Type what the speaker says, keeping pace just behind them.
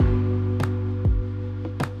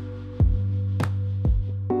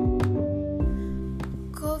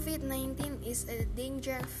is a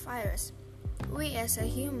dangerous virus. We as a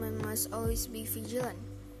human must always be vigilant.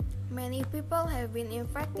 Many people have been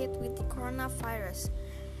infected with the coronavirus.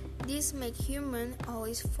 This makes humans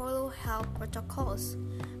always follow health protocols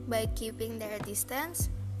by keeping their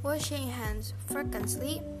distance, washing hands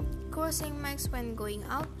frequently, crossing masks when going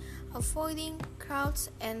out, avoiding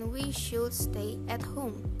crowds, and we should stay at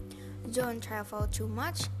home. Don't travel too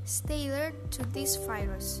much, stay alert to this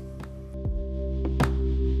virus.